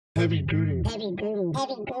Heavy duty, heavy duty,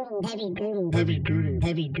 heavy duty, heavy duty, heavy duty,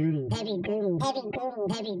 heavy duty, heavy duty, heavy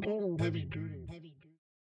duty, heavy duty, heavy duty, heavy duty.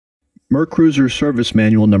 Mercruiser Service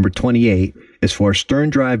Manual number 28 is for stern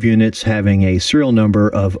drive units having a serial number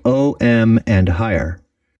of OM and higher.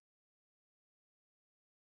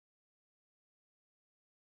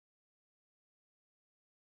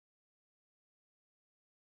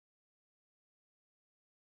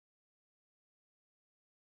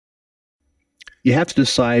 You have to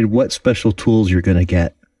decide what special tools you're going to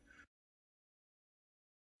get.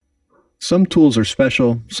 Some tools are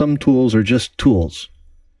special, some tools are just tools.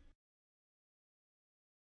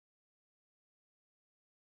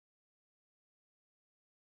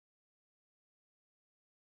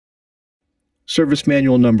 Service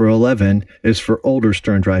Manual number 11 is for older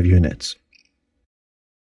stern drive units.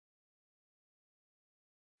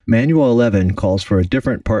 Manual 11 calls for a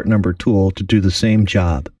different part number tool to do the same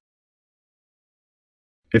job.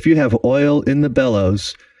 If you have oil in the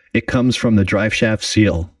bellows, it comes from the drive shaft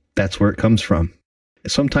seal. That's where it comes from.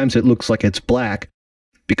 Sometimes it looks like it's black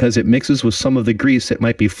because it mixes with some of the grease that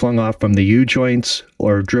might be flung off from the U-joints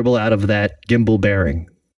or dribble out of that gimbal bearing.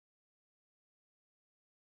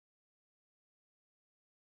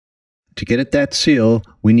 To get at that seal,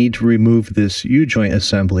 we need to remove this U-joint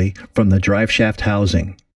assembly from the drive shaft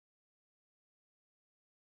housing.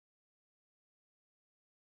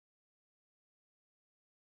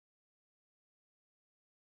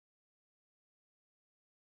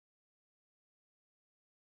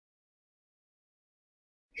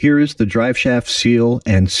 Here is the drive shaft seal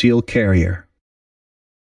and seal carrier.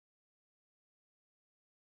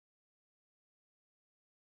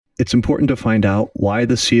 It's important to find out why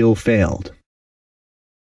the seal failed.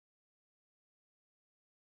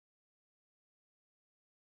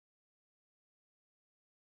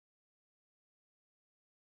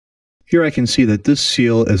 Here I can see that this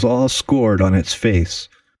seal is all scored on its face.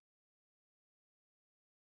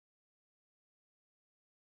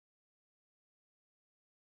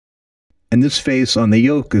 And this face on the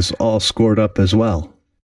yoke is all scored up as well.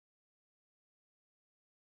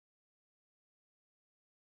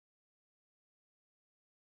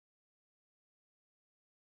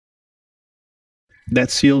 That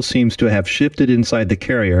seal seems to have shifted inside the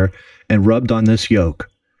carrier and rubbed on this yoke.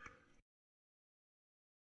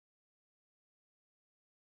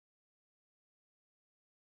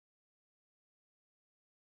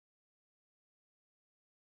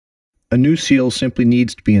 A new seal simply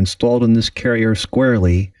needs to be installed in this carrier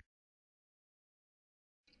squarely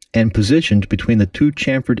and positioned between the two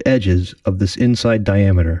chamfered edges of this inside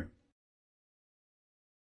diameter.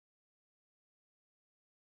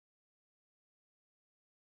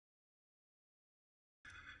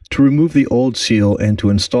 To remove the old seal and to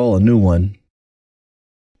install a new one,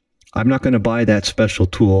 I'm not going to buy that special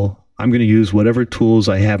tool. I'm going to use whatever tools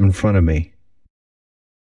I have in front of me.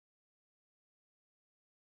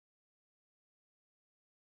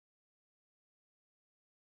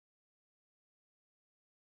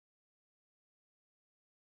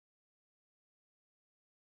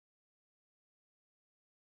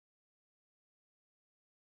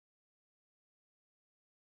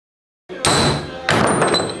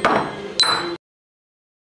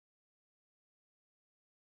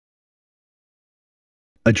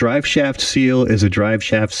 A drive shaft seal is a drive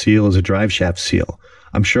shaft seal is a drive shaft seal.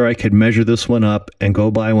 I'm sure I could measure this one up and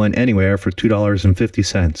go buy one anywhere for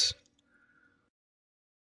 $2.50.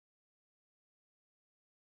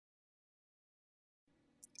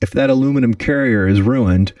 If that aluminum carrier is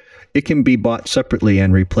ruined, it can be bought separately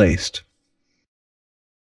and replaced.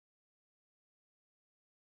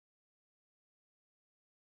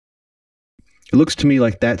 It looks to me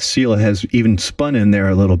like that seal has even spun in there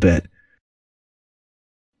a little bit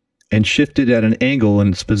and shifted at an angle in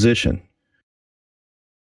its position.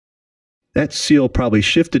 That seal probably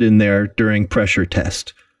shifted in there during pressure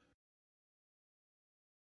test.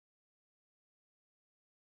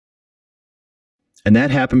 And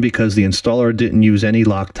that happened because the installer didn't use any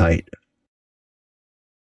Loctite.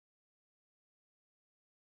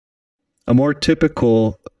 A more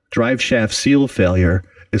typical drive shaft seal failure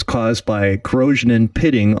is caused by corrosion and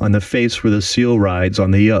pitting on the face where the seal rides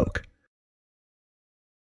on the yoke.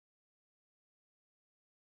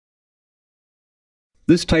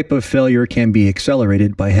 This type of failure can be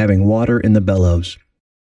accelerated by having water in the bellows.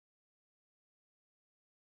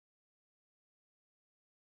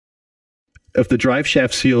 If the drive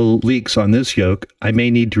shaft seal leaks on this yoke, I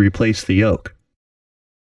may need to replace the yoke.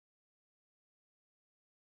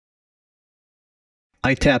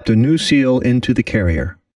 I tapped a new seal into the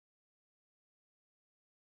carrier.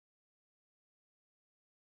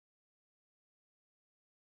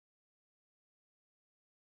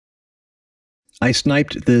 I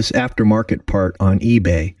sniped this aftermarket part on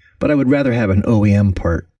eBay, but I would rather have an OEM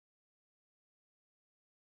part.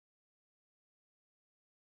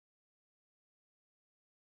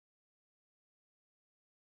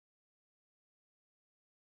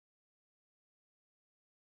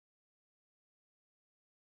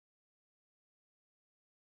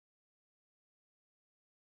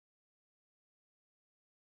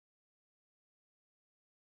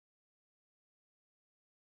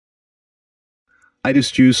 I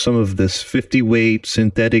just use some of this 50-weight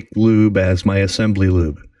synthetic lube as my assembly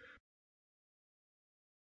lube.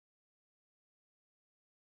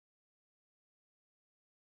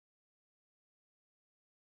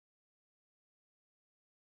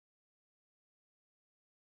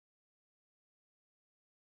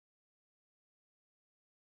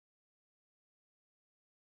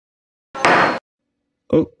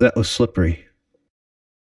 Oh, that was slippery.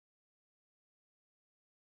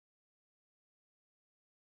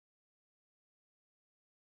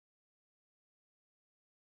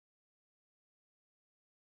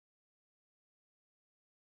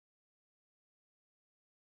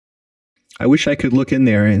 I wish I could look in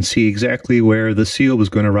there and see exactly where the seal was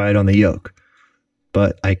going to ride on the yoke,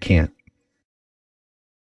 but I can't.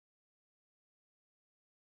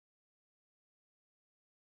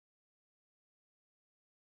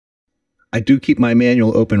 I do keep my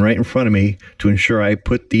manual open right in front of me to ensure I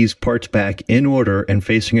put these parts back in order and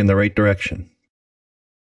facing in the right direction.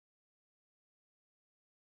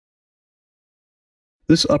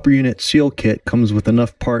 This upper unit seal kit comes with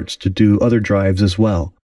enough parts to do other drives as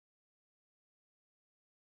well.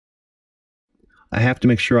 I have to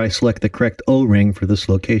make sure I select the correct O-ring for this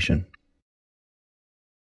location.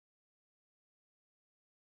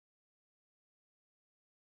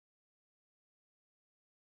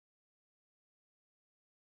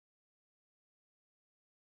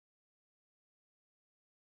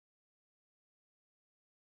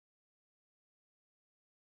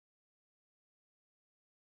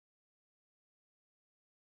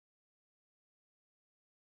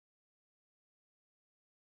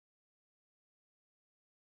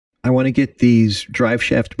 I want to get these drive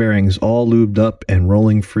shaft bearings all lubed up and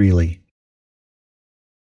rolling freely.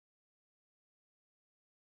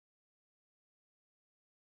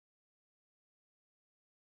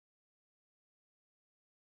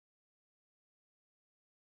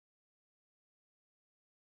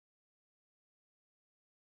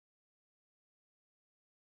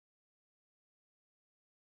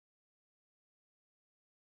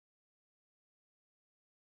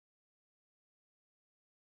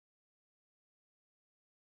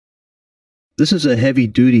 This is a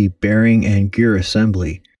heavy-duty bearing and gear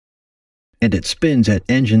assembly, and it spins at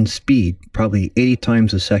engine speed, probably 80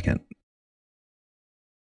 times a second.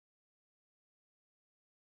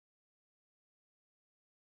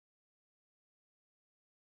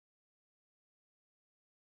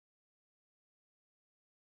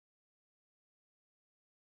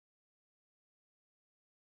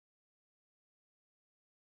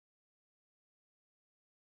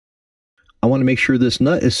 I want to make sure this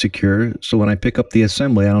nut is secure so when I pick up the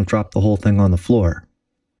assembly I don't drop the whole thing on the floor.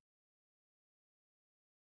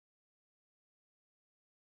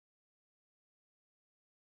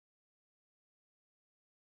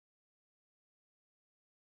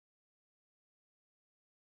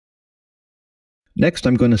 Next,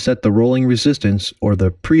 I'm going to set the rolling resistance, or the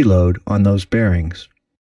preload, on those bearings.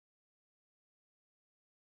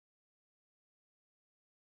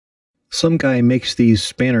 Some guy makes these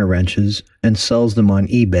spanner wrenches and sells them on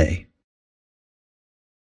eBay.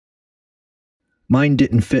 Mine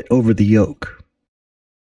didn't fit over the yoke.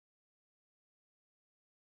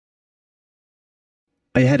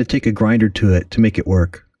 I had to take a grinder to it to make it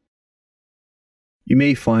work. You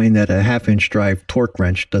may find that a 1/2-inch drive torque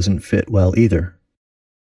wrench doesn't fit well either.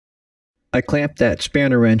 I clamped that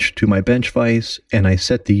spanner wrench to my bench vise and I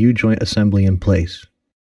set the U-joint assembly in place.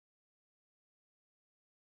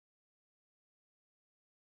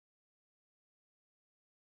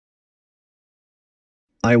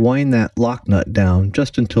 I wind that lock nut down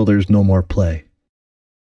just until there's no more play.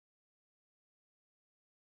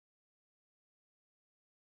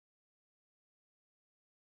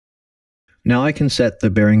 Now I can set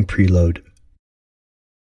the bearing preload.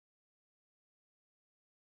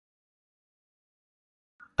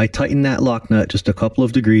 I tighten that lock nut just a couple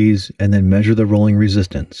of degrees and then measure the rolling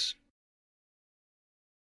resistance.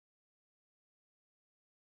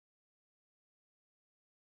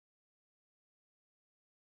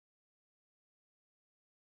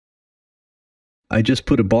 I just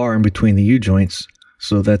put a bar in between the U-joints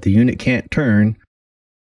so that the unit can't turn